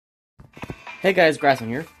Hey guys, Grassman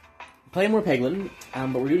here. Playing more Peglin,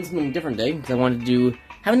 but we're doing something different today, because I wanted to do...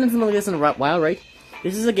 Haven't done something like this in a while, right?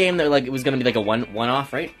 This is a game that, like, it was gonna be like a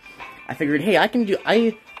one-off, right? I figured, hey, I can do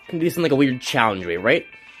something like a weird challenge way, right?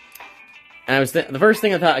 And I was the first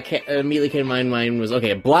thing I thought immediately came to my mind was,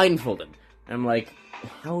 okay, blindfolded. And I'm like,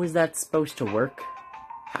 how is that supposed to work?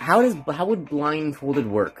 How would blindfolded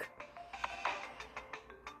work?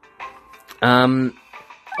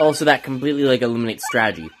 Also that completely, like, eliminates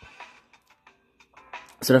strategy.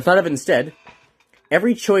 So I thought of instead,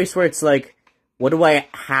 every choice where it's like, what do I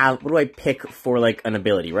pick for, like, an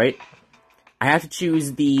ability, right? I have to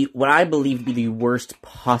choose what I believe to be the worst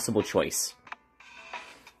possible choice.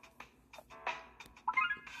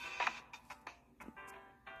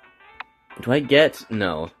 Do I get?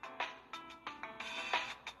 No.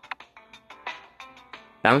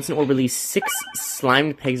 Bounce an orb, release 6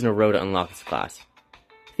 slimed pegs in a row to unlock this class.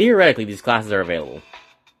 Theoretically, these classes are available.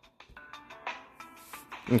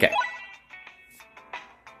 Okay.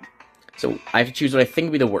 So, I have to choose what I think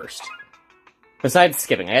would be the worst. Besides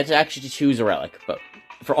skipping, I have to actually choose a relic, but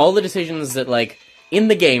for all the decisions that, like, in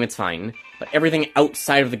the game, it's fine, but everything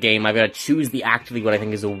outside of the game, I've got to choose actively what I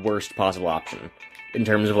think is the worst possible option. In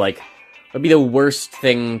terms of, like, what would be the worst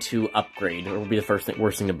thing to upgrade, or would be the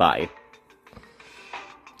worst thing to buy.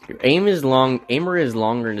 Your aimer is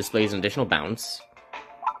longer and displays an additional bounce.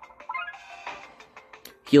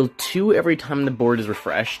 Heal 2 every time the board is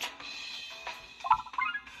refreshed.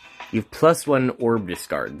 You have +1 orb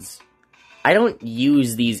discards. I don't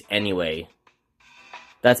use these anyway.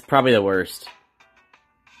 That's probably the worst.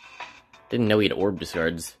 Didn't know he had orb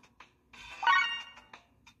discards.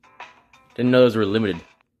 Didn't know those were limited.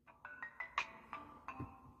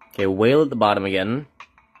 Okay, whale at the bottom again.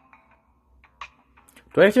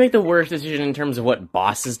 Do I have to make the worst decision in terms of what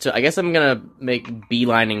bosses to... I guess I'm gonna make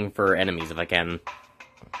beelining for enemies if I can.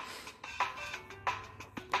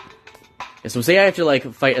 Okay, so say I have to,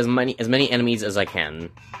 like, fight as many enemies as I can.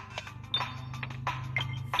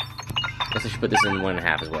 Guess I should put this in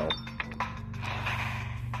 1.5 as well.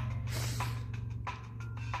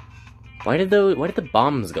 Why did the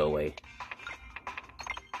bombs go away?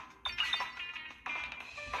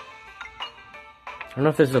 I don't know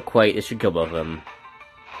if this will quite... It should kill both of them.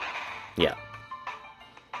 Yeah.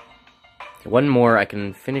 Okay, one more, I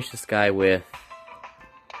can finish this guy with...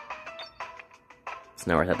 It's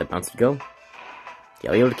not where I thought the bounce would go. Yeah,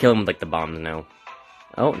 I'll be able to kill him with, like, the bombs now.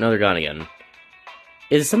 Oh, no, they're gone again.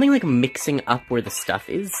 Is something, like, mixing up where the stuff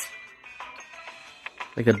is?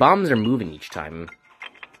 Like, the bombs are moving each time.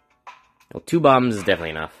 Well, 2 bombs is definitely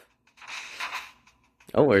enough.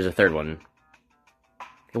 Oh, there's a third one.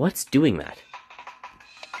 What's doing that?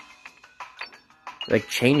 It, like,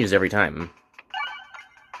 changes every time.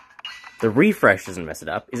 The refresh doesn't mess it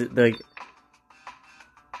up. Is it, like...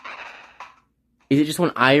 Is it just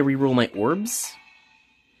when I reroll my orbs?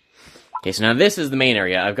 Okay, so now this is the main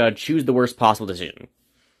area. I've got to choose the worst possible decision.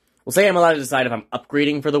 We'll say I'm allowed to decide if I'm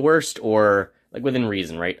upgrading for the worst, or, like, within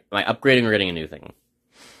reason, right? Am I upgrading or getting a new thing?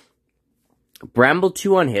 Bramble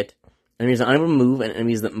 2 on hit. Enemies are unable to move, and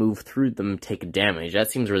enemies that move through them take damage.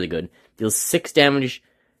 That seems really good. Deals 6 damage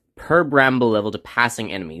per Bramble level to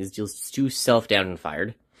passing enemies. Deals 2 self-damage when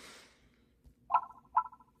fired.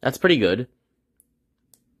 That's pretty good.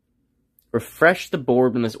 Refresh the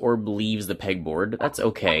board when this orb leaves the pegboard. That's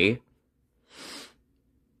okay.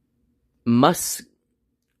 Must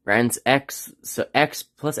grants X, so X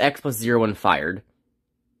plus 0 when fired.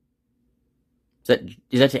 Is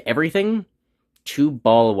that to everything? 2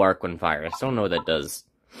 ball warp when fired. I still don't know what that does.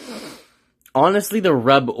 Honestly, the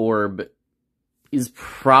rub orb is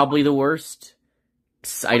probably the worst.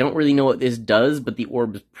 I don't really know what this does, but the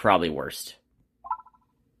orb is probably worst.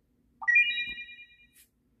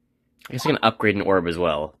 I guess I can upgrade an orb as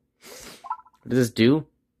well. What does this do?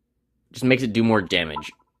 Just makes it do more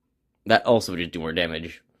damage. That also would just do more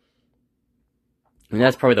damage. I mean,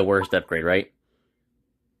 that's probably the worst upgrade, right?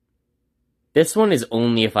 This one is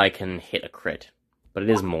only if I can hit a crit. But it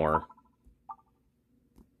is more.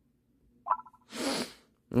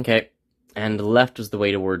 Okay. And left was the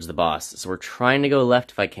way towards the boss. So we're trying to go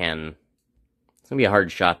left if I can. It's gonna be a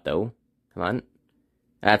hard shot, though. Come on.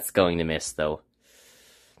 That's going to miss, though.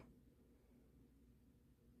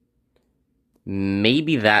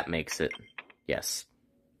 Maybe that makes it. Yes.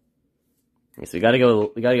 Okay, so we gotta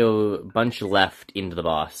go a bunch left into the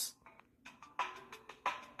boss.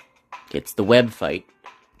 Okay, it's the web fight.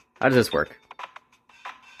 How does this work?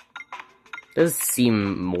 It does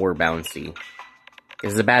seem more bouncy.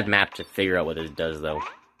 This is a bad map to figure out what it does, though.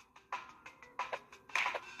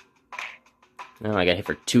 Oh, I got hit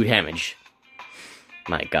for 2 damage.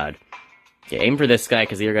 My god. Okay, aim for this guy,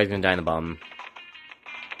 because the other guy's gonna die in the bomb.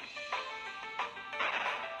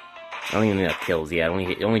 I don't even think that kills. Yeah,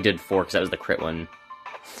 it only did 4 because that was the crit one.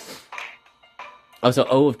 Oh, so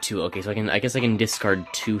O of 2. Okay, so I guess I can discard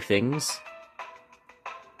 2 things.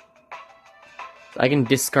 So I can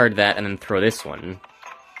discard that and then throw this one.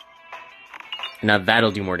 Now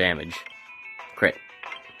that'll do more damage. Crit.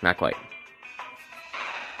 Not quite.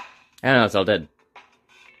 I don't know, it's all dead.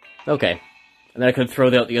 Okay. And then I could throw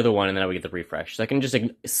out the other one and then I would get the refresh. So I can just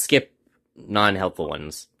like, skip non-helpful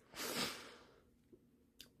ones.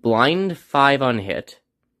 Blind 5 on hit.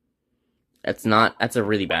 That's a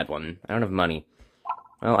really bad one. I don't have money.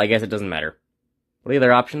 Well, I guess it doesn't matter. What are the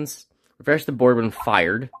other options? Refresh the board when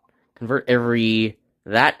fired. Convert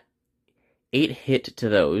that 8 hit to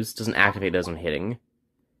those. Doesn't activate those when hitting.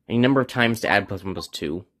 Any number of times to add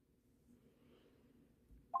 +1/+2.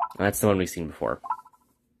 That's the one we've seen before.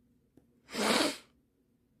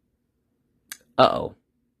 Uh-oh.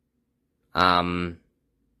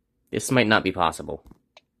 This might not be possible.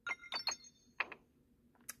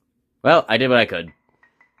 Well, I did what I could.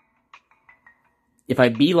 If I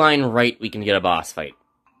beeline right, we can get a boss fight.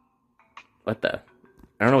 What the?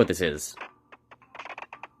 I don't know what this is.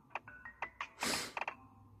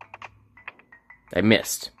 I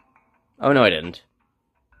missed. Oh, no, I didn't.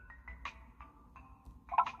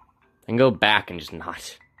 I can go back and just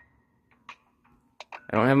not.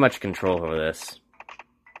 I don't have much control over this.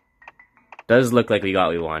 Does look like we got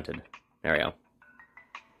what we wanted. There we go.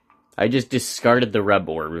 I just discarded the Rub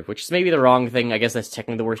Orb, which is maybe the wrong thing. I guess that's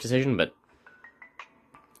technically the worst decision, but...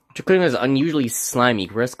 Trickling is unusually slimy.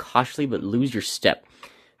 Progress cautiously, but lose your step.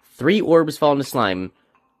 3 orbs fall into slime,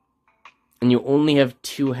 and you only have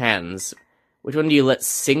 2 hands. Which one do you let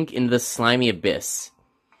sink into the slimy abyss?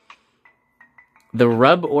 The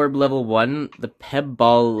Rub Orb level 1, the Peb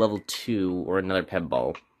Ball level 2, or another Peb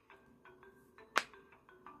Ball?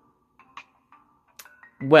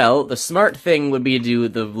 Well, the smart thing would be to do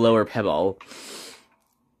the lower Peb Ball.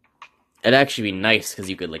 It'd actually be nice, because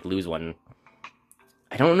you could, like, lose one.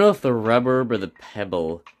 I don't know if the Rub Orb or the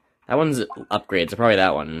Pebble... That one's upgrades, so probably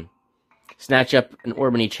that one. Snatch up an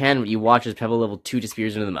orb in each hand, but you watch as Pebble level 2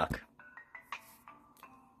 disappears into the muck.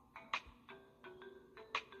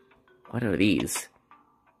 What are these?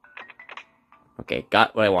 Okay,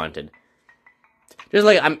 got what I wanted. Just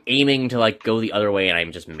like, I'm aiming to, like, go the other way and I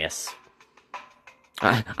just miss.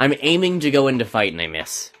 I'm aiming to go into fight and I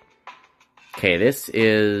miss. Okay, this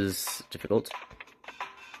is difficult.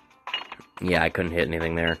 Yeah, I couldn't hit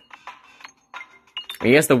anything there. I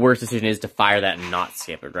guess the worst decision is to fire that and not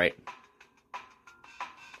skip it, right?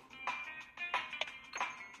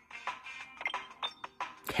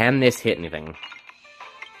 Can this hit anything?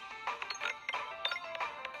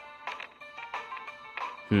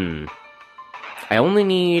 I only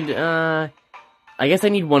need, I guess I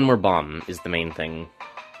need one more bomb, is the main thing.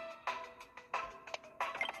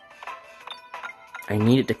 I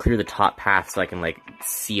need it to clear the top path so I can, like,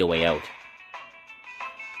 see a way out.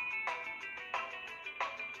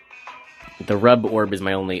 The Rub Orb is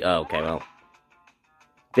my only... Oh, okay, well.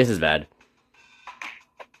 This is bad.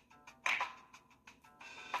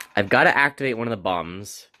 I've got to activate one of the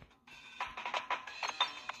bombs.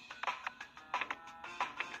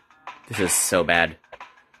 This is so bad.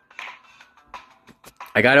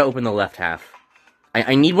 I gotta open the left half.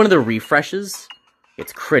 I need one of the refreshes.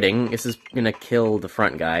 It's critting. This is gonna kill the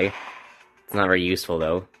front guy. It's not very useful,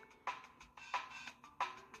 though.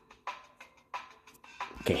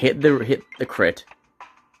 Okay, hit the crit.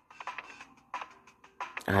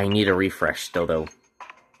 I need a refresh still, though.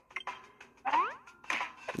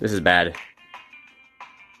 This is bad.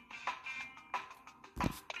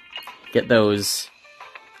 Get those.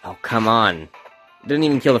 Oh, come on. Didn't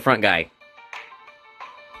even kill the front guy.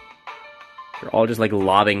 They're all just, like,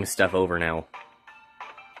 lobbing stuff over now.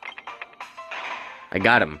 I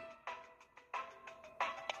got him.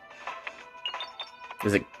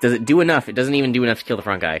 Does it do enough? It doesn't even do enough to kill the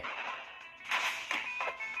front guy.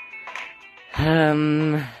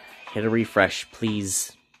 Hit a refresh,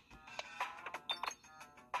 please.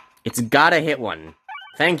 It's gotta hit one.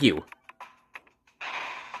 Thank you.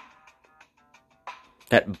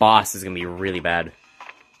 That boss is gonna be really bad.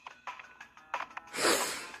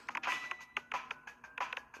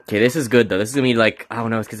 Okay, this is good, though. This is gonna be like... Oh,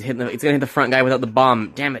 no, it's because it's gonna hit the front guy without the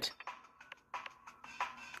bomb. Damn it.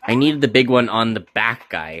 I needed the big one on the back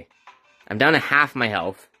guy. I'm down to half my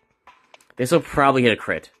health. This will probably hit a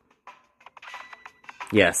crit.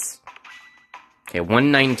 Yes. Okay,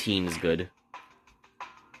 119 is good.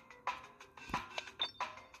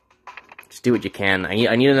 Just do what you can. I need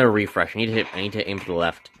another refresh. I need to aim to the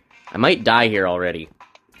left. I might die here already.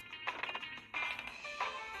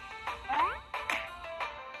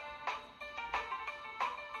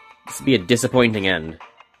 to be a disappointing end.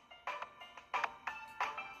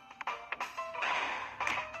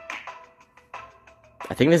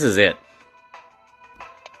 I think this is it.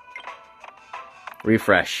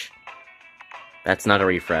 Refresh. That's not a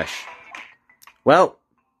refresh. Well,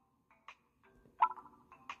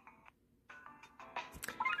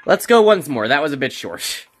 let's go once more. That was a bit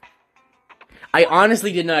short. I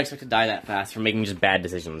honestly did not expect to die that fast from making just bad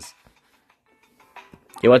decisions.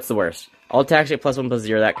 Okay, what's the worst? All attacks get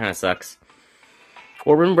 +1/+0, that kind of sucks.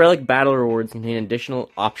 Orb Relic battle rewards contain an additional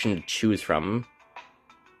option to choose from.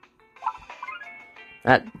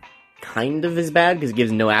 That kind of is bad, because it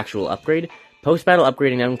gives no actual upgrade. Post-battle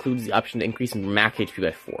upgrading now includes the option to increase max HP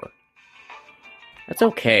by 4. That's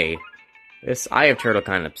okay. This Eye of Turtle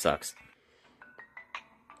kind of sucks.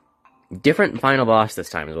 Different final boss this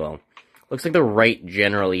time as well. Looks like the right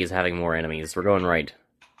generally is having more enemies. We're going right.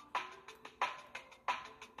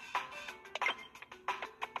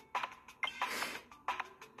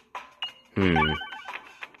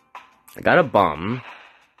 I got a bomb.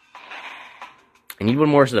 I need one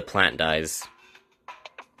more so the plant dies.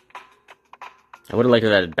 I would have liked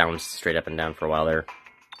that it bounced straight up and down for a while there.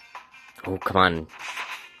 Oh, come on.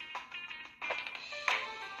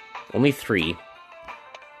 Only 3.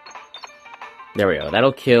 There we go.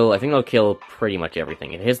 That'll kill... I think that'll kill pretty much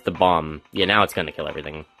everything. It hits the bomb. Yeah, now it's gonna kill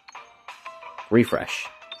everything. Refresh.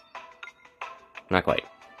 Not quite.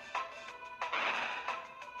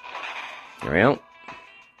 There we go.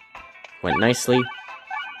 Went nicely.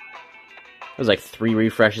 It was like 3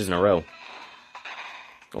 refreshes in a row.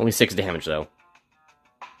 Only 6 damage, though.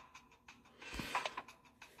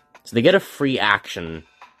 So they get a free action.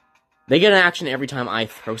 They get an action every time I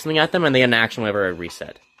throw something at them, and they get an action whenever I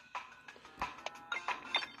reset.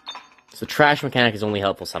 So trash mechanic is only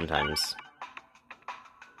helpful sometimes.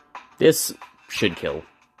 This should kill.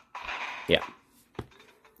 Yeah.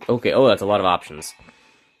 Okay, oh, that's a lot of options.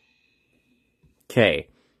 Okay.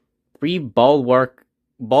 3 Bulwark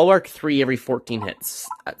 3 every 14 hits.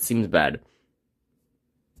 That seems bad.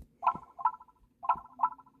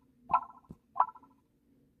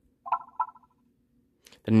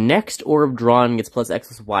 The next orb drawn gets plus X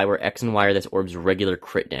plus Y, where X and Y are this orb's regular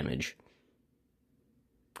crit damage.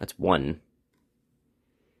 That's 1.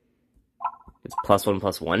 It's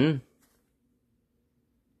 +1/+1.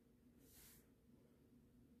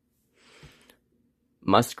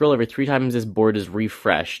 Must scroll every 3 times this board is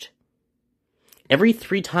refreshed. Every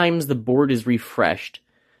 3 times the board is refreshed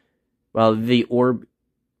while the orb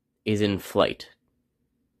is in flight.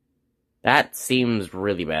 That seems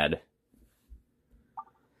really bad.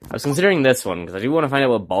 I was considering this one, because I do want to find out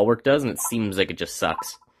what Bulwark does, and it seems like it just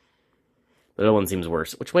sucks. The other one seems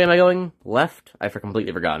worse. Which way am I going? Left? I've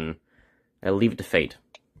completely forgotten. I'll leave it to fate.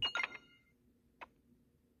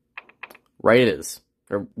 Right it is.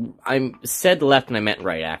 Or, I said left and I meant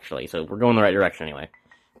right, actually, so we're going the right direction anyway.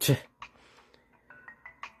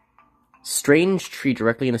 Strange tree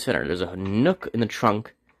directly in the center. There's a nook in the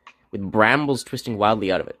trunk with brambles twisting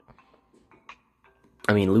wildly out of it.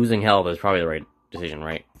 I mean, losing health is probably the right decision,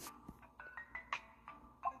 right?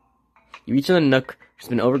 You reach in the nook, which has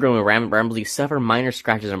been overgrown with brambles. You suffer minor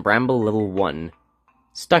scratches on bramble level 1.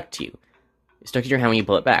 Stuck to you. It's stuck to your hand when you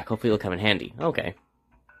pull it back. Hopefully it'll come in handy. Okay.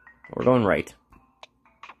 We're going right.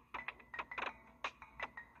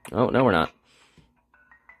 Oh, no we're not.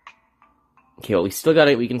 Okay, well we still got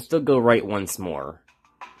it. We can still go right once more.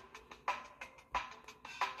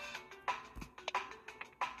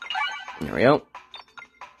 There we go.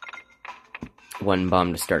 1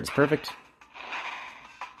 bomb to start is perfect.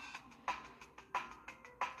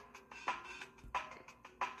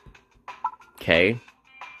 Okay.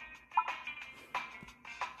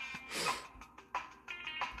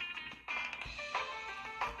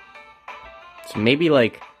 So maybe,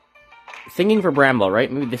 like, thinking for Bramble,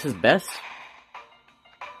 right? Maybe this is best?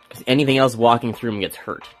 Because anything else walking through him gets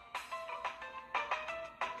hurt.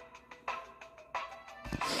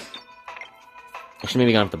 I should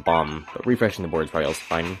maybe gone with the bomb, but refreshing the board is probably also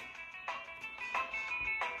fine.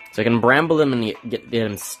 So I can bramble them and get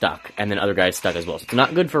them stuck, and then other guys stuck as well. So it's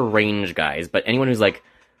not good for range guys, but anyone who's, like,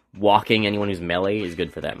 walking, anyone who's melee is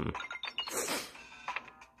good for them.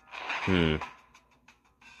 Okay,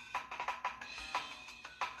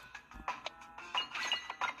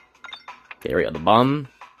 there we go, the bomb.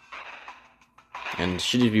 And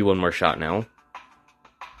should just be 1 more shot now.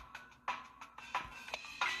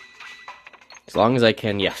 As long as I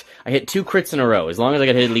can, yes. I hit 2 crits in a row. As long as I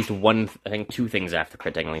can hit at least 1, I think 2 things after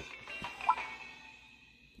crit, technically.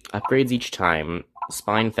 Upgrades each time.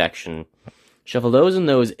 Spine infection. Shuffle those and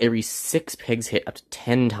those every 6 pigs hit up to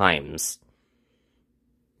 10 times.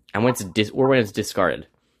 And when it's when it's discarded.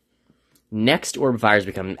 Next orb fires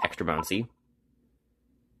become extra bouncy.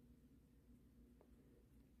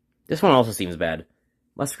 This one also seems bad.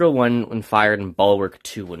 Muscular 1 when fired and Bulwark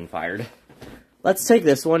 2 when fired. Let's take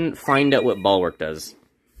this one, find out what Bulwark does.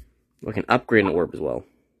 We can upgrade an orb as well.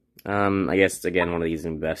 I guess, again, one of these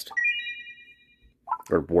is best.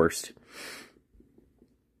 Or worst.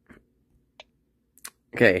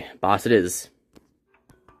 Okay, boss it is.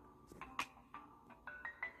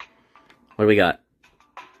 What do we got?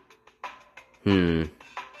 This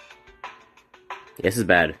is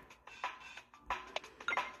bad.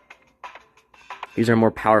 These are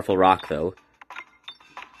more powerful rock, though.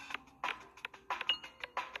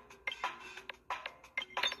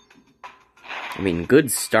 I mean,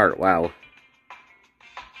 good start, wow.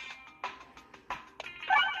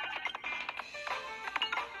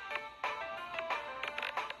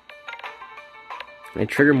 Can I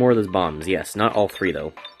trigger more of those bombs? Yes, not all 3,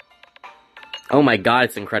 though. Oh my god,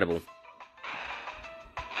 it's incredible.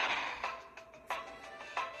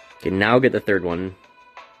 Okay, now get the 3rd one.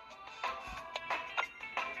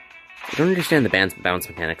 I don't understand the bounce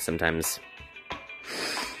mechanics sometimes.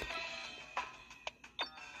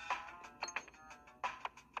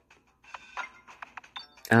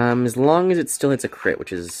 As long as it still hits a crit,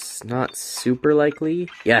 which is not super likely.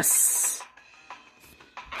 Yes!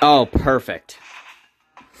 Oh, perfect.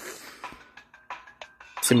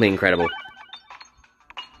 Simply incredible.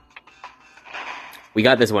 We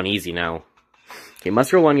got this one easy now. Okay,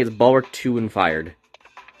 Muscular 1 gets Bulwark 2 when fired.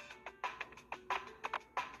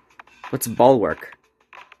 What's Bulwark?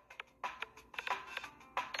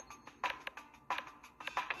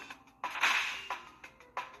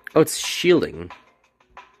 Oh, it's shielding.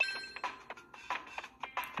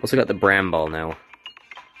 Also got the Bram Ball now.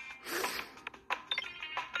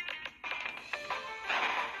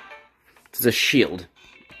 This is a shield.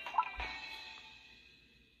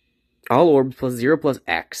 All orbs plus 0 plus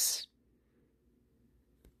X.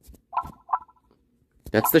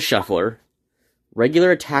 That's the Shuffler.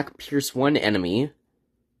 Regular attack, pierce 1 enemy.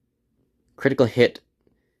 Critical hit,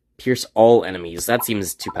 pierce all enemies. That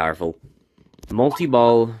seems too powerful.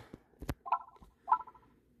 Multi-ball,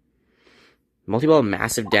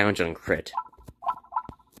 massive damage on crit.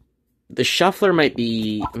 The Shuffler might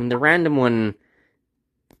be... I mean, the random one...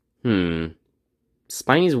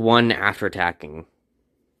 Spiny's 1 after attacking.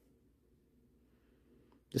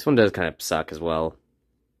 This one does kind of suck as well.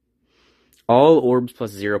 All orbs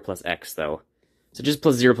plus 0 plus X, though. So just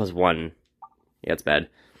plus 0 plus 1. Yeah, it's bad.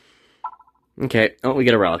 Okay, oh, we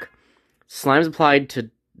get a relic. Slimes applied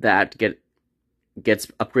to that gets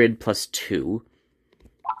upgraded plus 2.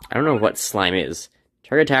 I don't know what slime is.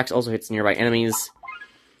 Target attacks also hits nearby enemies.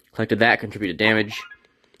 Collected that, contributed damage.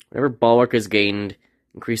 Whatever Bulwark is gained,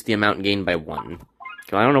 increase the amount gained by 1.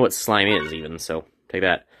 Okay, I don't know what slime is, even, so take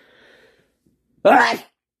that. Ah!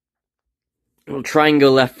 We'll try and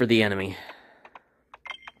go left for the enemy.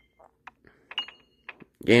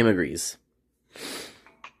 Game agrees.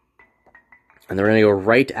 And then we're gonna go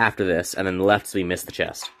right after this, and then left so we miss the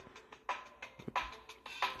chest. I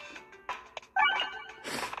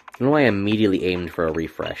don't know why I immediately aimed for a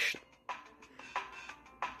refresh.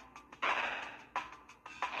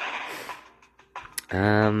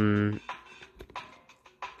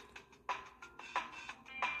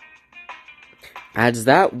 Adds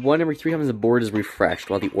that 1 every 3 times the board is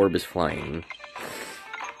refreshed while the orb is flying.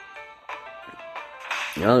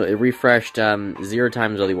 No, it refreshed 0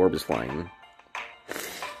 times while the orb is flying.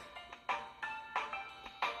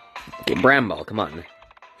 Okay, Bramball, come on.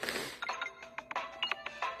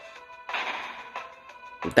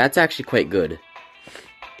 That's actually quite good.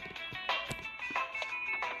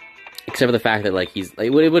 Except for the fact that, like, he's... Like, it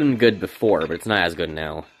would have been good before, but it's not as good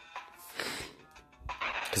now.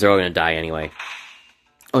 Because they're all gonna die anyway.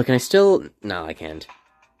 Oh, can I still... No, I can't.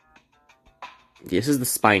 This is the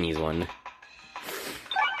Spinies one.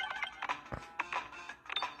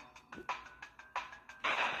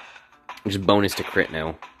 Just bonus to crit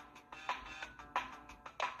now.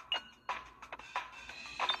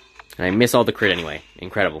 And I miss all the crit anyway.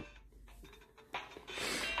 Incredible.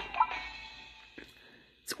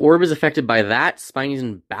 This orb is affected by that. Spinies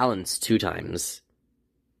in balance 2 times.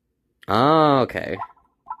 Oh, okay.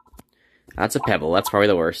 That's a pebble. That's probably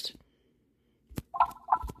the worst.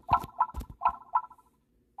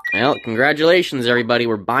 Well, congratulations, everybody.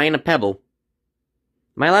 We're buying a pebble.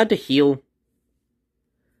 Am I allowed to heal?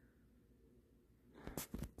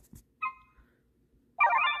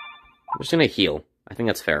 I'm just gonna heal. I think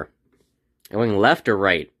that's fair. Going left or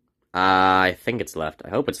right? I think it's left. I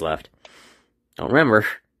hope it's left. Don't remember.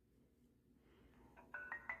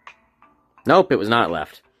 Nope, it was not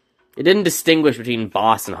left. It didn't distinguish between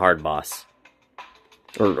boss and hard boss.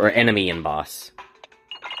 Or enemy and boss.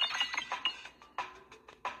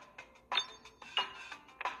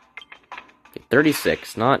 Okay,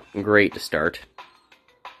 36, not great to start.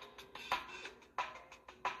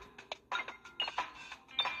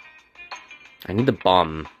 I need the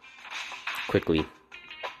bomb. Quickly.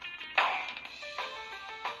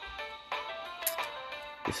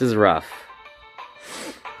 This is rough.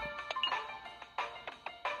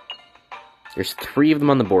 There's 3 of them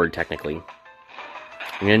on the board, technically.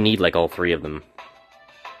 I'm gonna need, like, all 3 of them.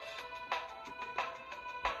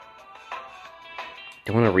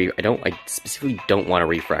 I specifically don't want to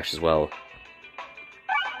refresh as well.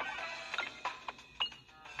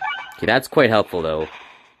 Okay, that's quite helpful, though.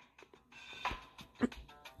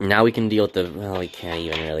 Now we can deal with the... Well, we can't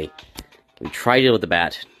even, really. We try to deal with the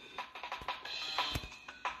bat.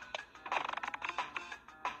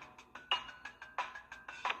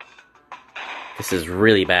 This is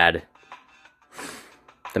really bad.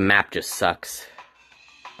 The map just sucks.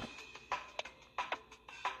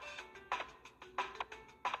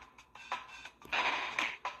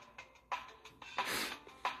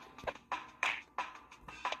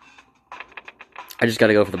 I just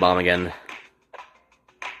gotta go for the bomb again.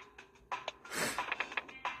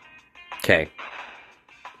 Okay.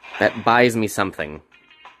 That buys me something.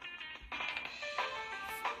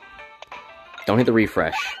 Don't hit the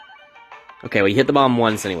refresh. Okay, well, you hit the bomb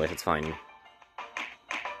once anyway, so it's fine.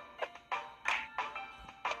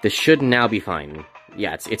 This should now be fine.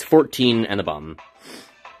 Yeah, it's 14 and the bomb.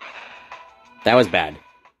 That was bad.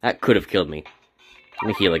 That could have killed me. Let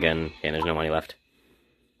me heal again. And there's no money left.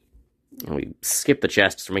 And we skip the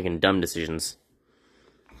chests for making dumb decisions.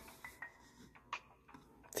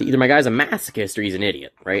 See, either my guy's a masochist or he's an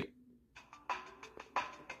idiot, right?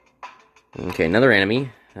 Okay, another enemy.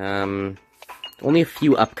 Only a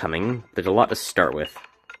few upcoming. There's a lot to start with.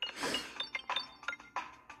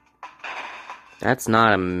 That's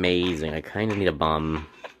not amazing. I kind of need a bomb.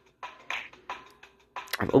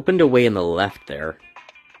 I've opened a way in the left there.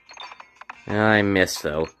 I missed,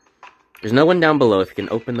 though. There's no one down below. If it can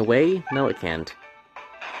open the way? No, it can't.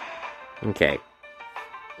 Okay.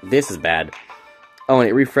 This is bad. Oh, and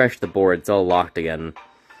it refreshed the board. It's all locked again.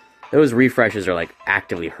 Those refreshes are, like,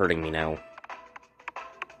 actively hurting me now.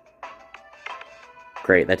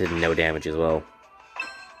 Great, that did no damage as well.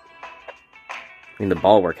 I mean, the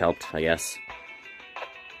ball work helped, I guess.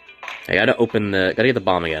 I gotta get the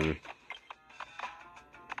bomb again.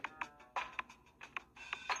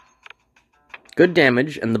 Good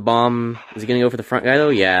damage, and the bomb... Is he gonna go for the front guy, though?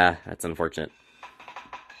 Yeah, that's unfortunate.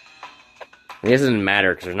 I guess it doesn't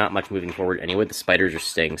matter, because there's not much moving forward anyway. The spiders are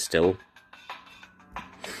staying still.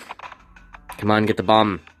 Come on, get the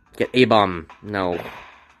bomb. Get a bomb. No.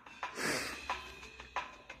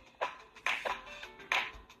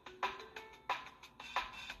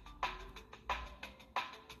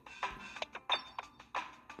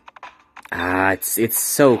 Ah, it's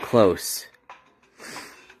so close.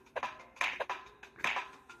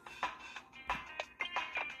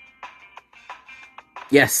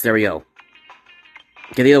 Yes, there we go.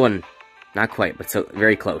 Get the other one. Not quite, but so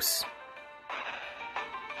very close.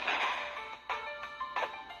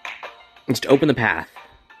 Just open the path.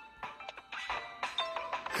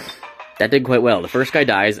 That did quite well. The first guy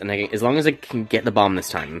dies, and as long as I can get the bomb this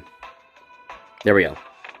time. There we go.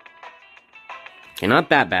 Okay, not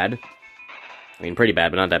that bad. I mean, pretty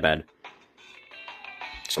bad, but not that bad.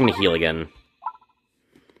 Just gonna heal again.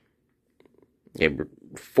 Okay, we're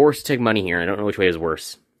forced to take money here, and I don't know which way is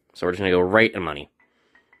worse. So we're just gonna go right and money.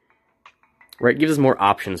 Right gives us more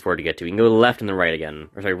options for it to get to. We can go left and then right again.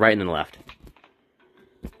 Or sorry, right and then left.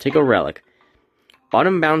 Take a relic.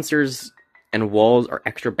 Bottom bouncers and walls are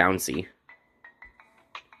extra bouncy.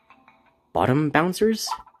 Bottom bouncers?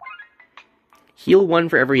 Heal 1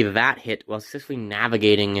 for every that hit while successfully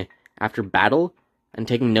navigating after battle and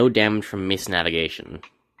taking no damage from misnavigation.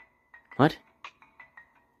 What?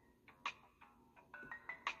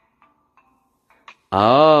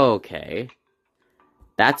 Okay.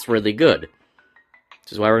 That's really good.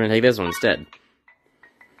 Which is why we're going to take this one instead.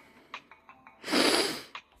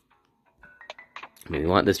 Maybe we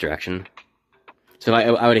want this direction. So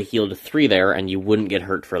I would have healed 3 there, and you wouldn't get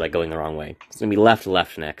hurt for, like, going the wrong way. It's going to be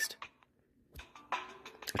left next.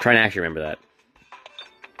 I'm trying to actually remember that.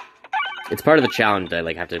 It's part of the challenge that I,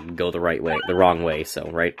 like, have to go the wrong way, so,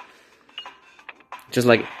 right? Just,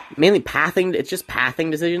 like, mainly pathing, it's just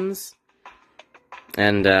pathing decisions.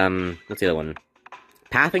 And, what's the other one?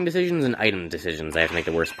 Pathing decisions and item decisions I have to make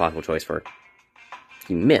the worst possible choice for.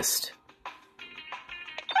 You missed.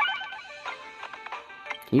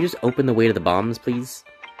 Can you just open the way to the bombs, please?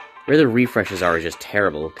 Where the refreshes are is just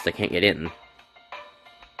terrible, because I can't get in.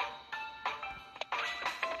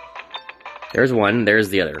 There's one, there's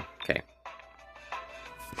the other. Okay.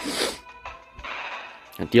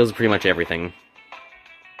 It deals with pretty much everything.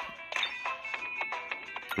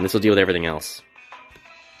 And this will deal with everything else.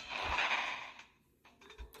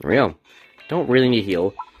 There we go. Don't really need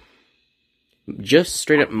heal. Just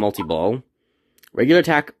straight up multi-ball. Regular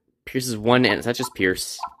attack pierces one end. So that's just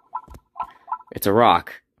pierce. It's a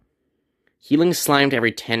rock. Healing slime to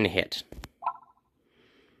every 10 hit.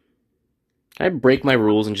 Can I break my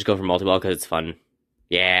rules and just go for multi-ball because it's fun?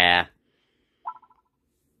 Yeah.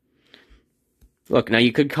 Look, now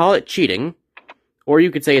you could call it cheating, or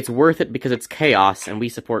you could say it's worth it because it's chaos and we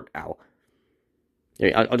support. Ow.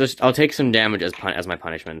 I'll take some damage as my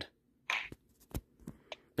punishment.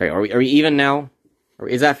 Are we even now?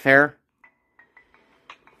 Is that fair?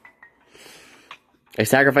 I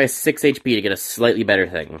sacrificed 6 HP to get a slightly better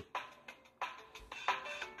thing.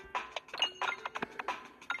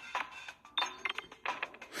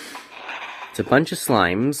 It's a bunch of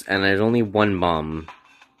slimes, and there's only one bomb.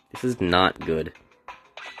 This is not good.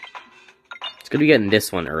 It's good to be getting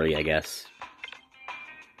this one early, I guess.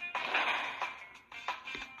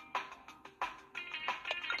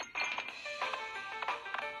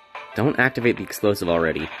 Don't activate the explosive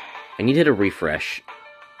already. I need to hit a refresh.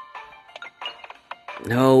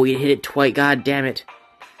 No, you hit it twice. God damn it.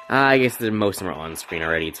 I guess most of them are on screen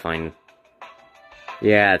already. It's fine.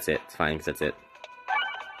 Yeah, that's it. It's fine, because that's it.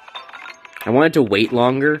 I wanted to wait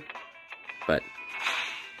longer, but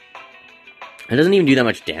it doesn't even do that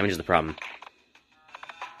much damage is the problem.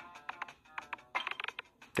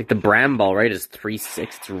 Like, the Bram Ball, right, is 3/6.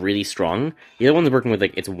 It's really strong. The other one's working with,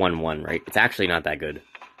 like, it's 1/1, right? It's actually not that good.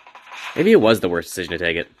 Maybe it was the worst decision to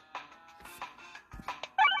take it.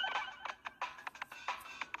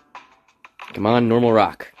 Come on, normal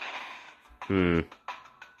rock.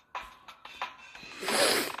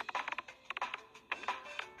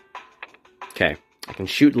 Okay, I can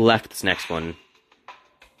shoot left this next one.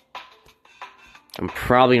 I'm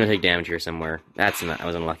probably gonna take damage here somewhere. I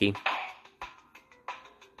was unlucky.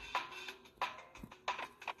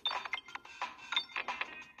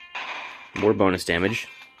 More bonus damage.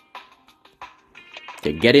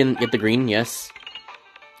 Okay, get in, get the green, yes.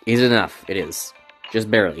 Is it enough? It is.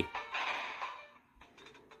 Just barely.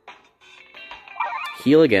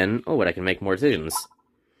 Heal again. Oh, but I can make more decisions.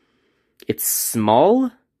 It's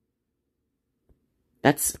small?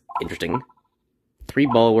 That's interesting. 3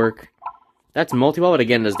 ball work. That's multi-ball, but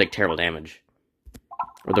again, does like terrible damage.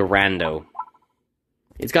 Or the rando.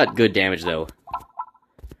 It's got good damage, though.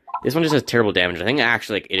 This one just has terrible damage. I think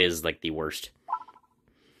actually like, it is like the worst.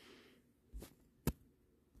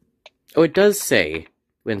 Oh, it does say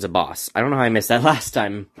wins a boss. I don't know how I missed that last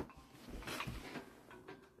time.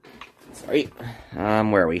 Sorry.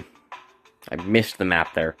 Where are we? I missed the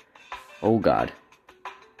map there. Oh, God.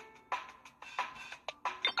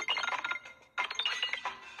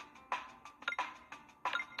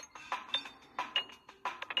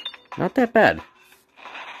 Not that bad.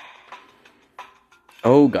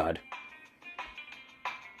 Oh, God.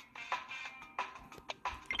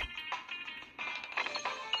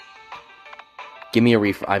 Give me a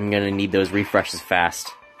refresh. I'm gonna need those refreshes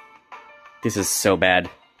fast. This is so bad.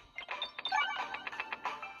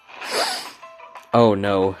 Oh,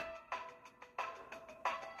 no.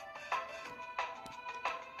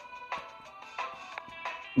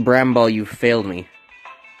 Bramball, you failed me.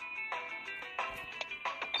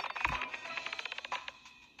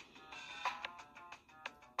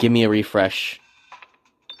 Give me a refresh.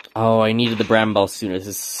 Oh, I needed the Bramball sooner. This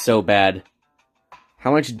is so bad.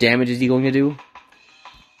 How much damage is he going to do?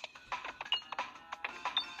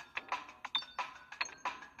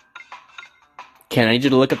 Ken, I need you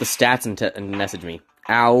to look up the stats and message me.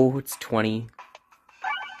 Ow, it's 20.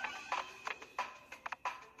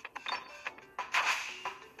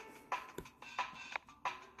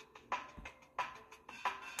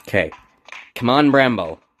 Okay. Come on,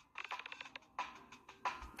 Brambo.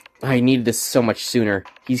 I needed this so much sooner.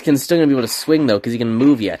 He's still gonna be able to swing, though, because he can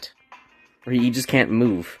move yet. Or he just can't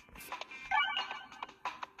move.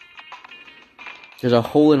 There's a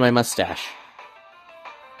hole in my mustache.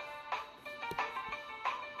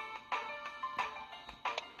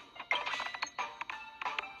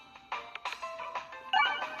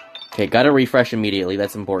 Okay, gotta refresh immediately,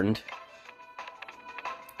 that's important.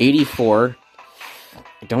 84.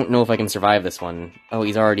 I don't know if I can survive this one. Oh,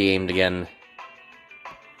 he's already aimed again.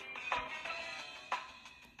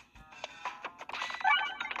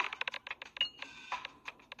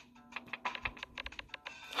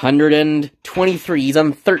 $123. He's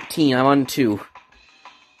on 13. I'm on 2.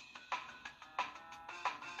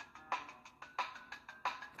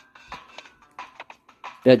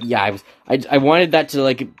 Yeah, I wanted that to,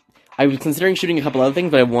 like... I was considering shooting a couple other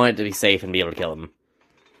things, but I wanted to be safe and be able to kill him.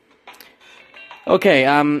 Okay,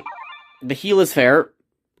 the heal is fair.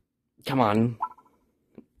 Come on.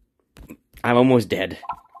 I'm almost dead.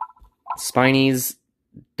 Spinies,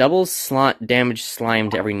 double slot damage slime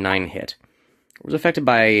to every 9 hit. Was affected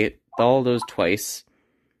by all those twice.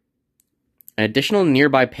 An additional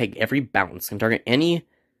nearby peg every bounce can target any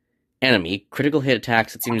enemy. Critical hit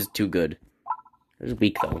attacks, it seems too good. It's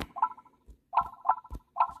weak, though.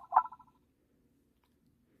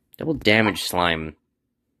 Double damage slime.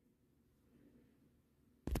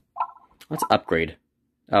 Let's upgrade.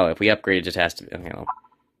 Oh, if we upgrade, it just has to be... Okay, well.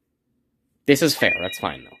 This is fair, that's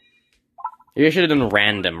fine, though. Maybe I should have done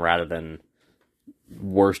random rather than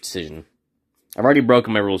worst decision. I've already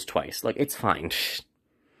broken my rules twice. Like, it's fine.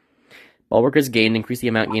 Bulwark is gained, increase the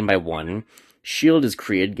amount gained by 1. Shield is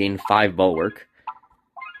created, gain 5 bulwark.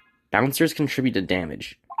 Bouncers contribute to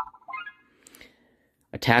damage.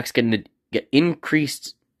 Attacks get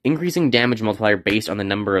increasing damage multiplier based on the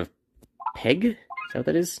number of peg? Is that what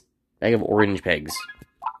that is? Bag of orange pegs.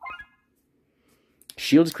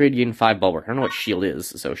 Shield is created, gain 5 bulwark. I don't know what shield is,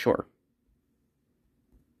 so sure.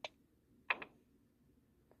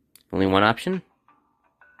 Only one option?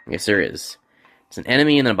 Yes, there is. It's an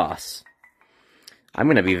enemy and then a boss. I'm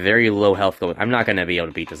going to be very low health going. I'm not going to be able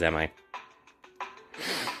to beat this, am I?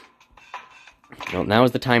 Well, now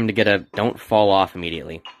is the time to get a... Don't fall off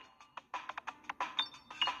immediately.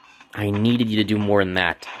 I needed you to do more than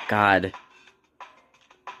that. God.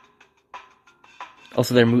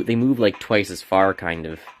 Also, they move like twice as far, kind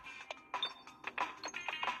of.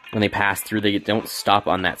 When they pass through, they don't stop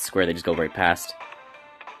on that square, they just go right past.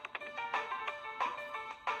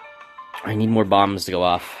 I need more bombs to go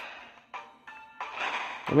off.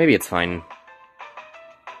 Or maybe it's fine.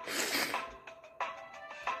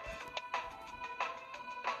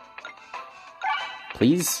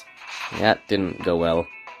 Please? That didn't go well.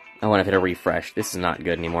 Oh, and I've hit a refresh. This is not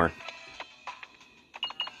good anymore.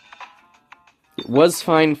 It was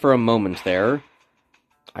fine for a moment there.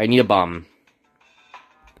 I need a bomb.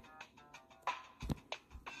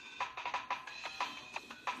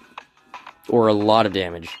 Or a lot of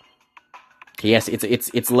damage. Okay, yes,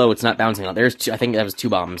 it's low. It's not bouncing out. There's two, I think that was 2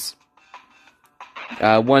 bombs.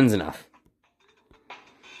 One's enough.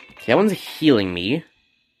 Okay, that one's healing me.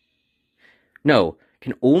 No,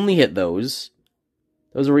 can only hit those.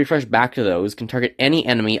 Those will refresh back to those. Can target any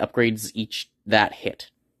enemy. Upgrades each that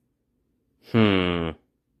hit. But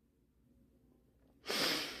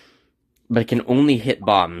it can only hit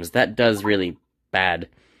bombs. That does really bad.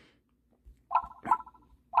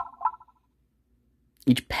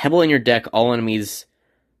 Each pebble in your deck, all enemies...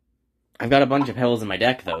 I've got a bunch of pebbles in my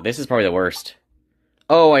deck, though. This is probably the worst.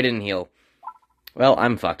 Oh, I didn't heal. Well,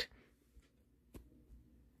 I'm fucked.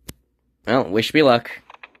 Well, wish me luck.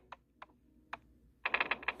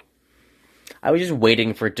 I was just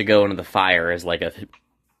waiting for it to go into the fire as, like, a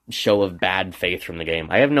show of bad faith from the game.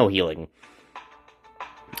 I have no healing.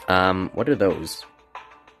 What are those?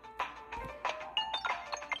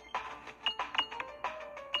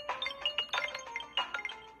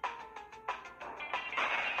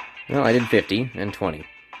 Well, I did 50 and 20.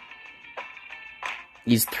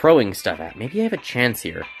 He's throwing stuff at me. Maybe I have a chance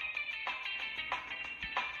here.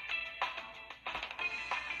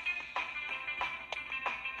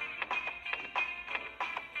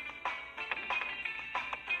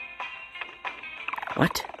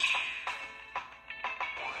 What?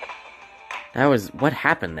 That was... What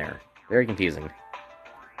happened there? Very confusing.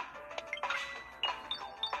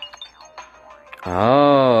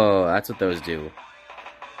 Oh, that's what those do.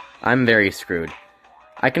 I'm very screwed.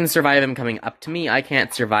 I can survive him coming up to me, I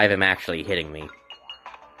can't survive him actually hitting me.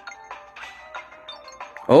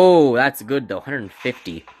 Oh, that's good though,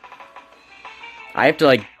 150. I have to,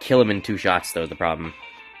 like, kill him in 2 shots, though, is the problem.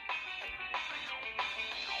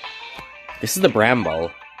 This is the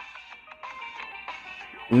Bramble.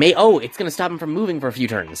 Oh, it's gonna stop him from moving for a few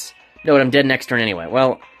turns. No, but I'm dead next turn anyway.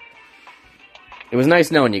 Well, it was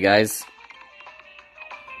nice knowing you guys.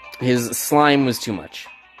 His slime was too much.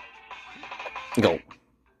 Go.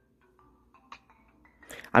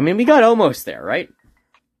 I mean, we got almost there, right?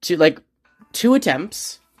 2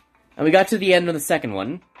 attempts, and we got to the end of the second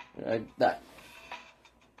one. It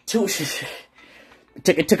took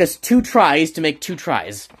us 2 tries to make 2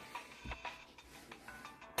 tries.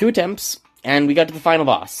 2 attempts, and we got to the final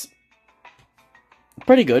boss.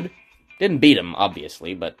 Pretty good. Didn't beat him,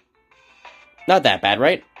 obviously, but not that bad,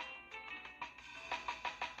 right?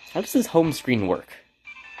 How does this home screen work?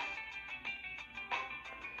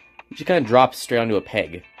 It just kind of drops straight onto a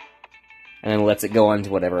peg, and then lets it go on to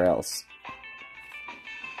whatever else.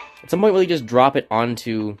 At some point, will he just drop it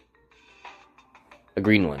onto a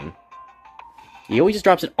green one? He always just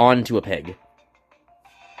drops it onto a peg.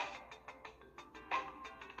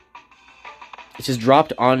 It's just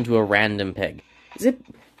dropped onto a random peg. Is it?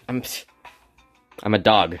 I'm a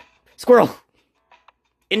dog. Squirrel!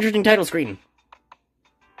 Interesting title screen.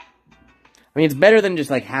 I mean, it's better than just,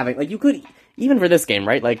 like, having... Like, you could... Even for this game,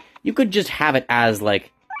 right? Like, you could just have it as,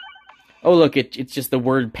 like... Oh, look, it's just the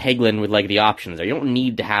word Peglin with, like, the options there. You don't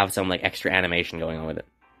need to have some, like, extra animation going on with it.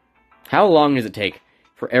 How long does it take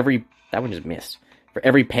for every... That one just missed. For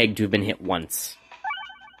every peg to have been hit once?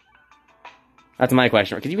 That's my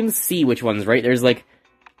question. Because you can see which ones, right? There's, like...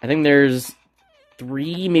 I think there's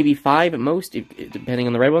 3, maybe 5 at most, depending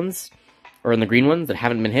on the red ones. Or on the green ones that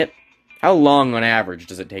haven't been hit. How long, on average,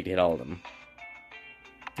 does it take to hit all of them?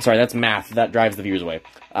 Sorry, that's math. That drives the viewers away.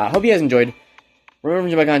 Hope you guys enjoyed. Remember to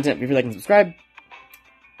enjoy my content. Be sure to like and subscribe.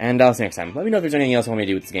 And I'll see you next time. Let me know if there's anything else you want me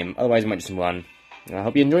to do with this game. Otherwise, we might just move on. I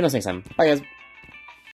hope you enjoy. I'll see you next time. Bye, guys.